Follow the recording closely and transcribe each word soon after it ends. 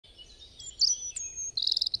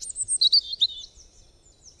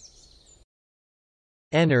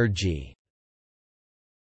energy,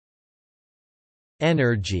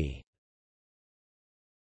 energy,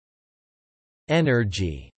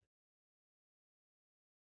 energy.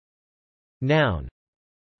 Noun.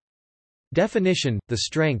 Definition: the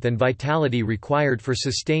strength and vitality required for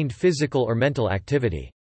sustained physical or mental activity.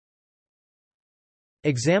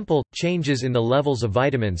 Example: changes in the levels of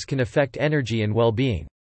vitamins can affect energy and well-being.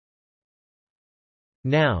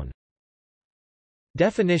 Noun.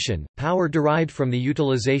 Definition: power derived from the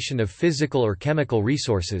utilization of physical or chemical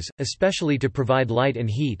resources, especially to provide light and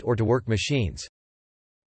heat or to work machines.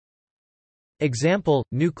 Example: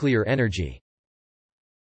 nuclear energy.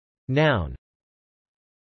 Noun.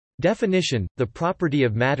 Definition: the property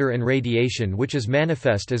of matter and radiation which is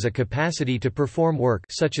manifest as a capacity to perform work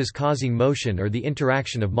such as causing motion or the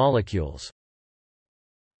interaction of molecules.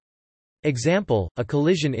 Example: a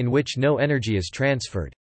collision in which no energy is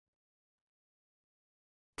transferred.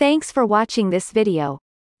 Thanks for watching this video.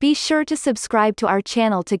 Be sure to subscribe to our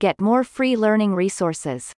channel to get more free learning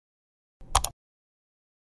resources.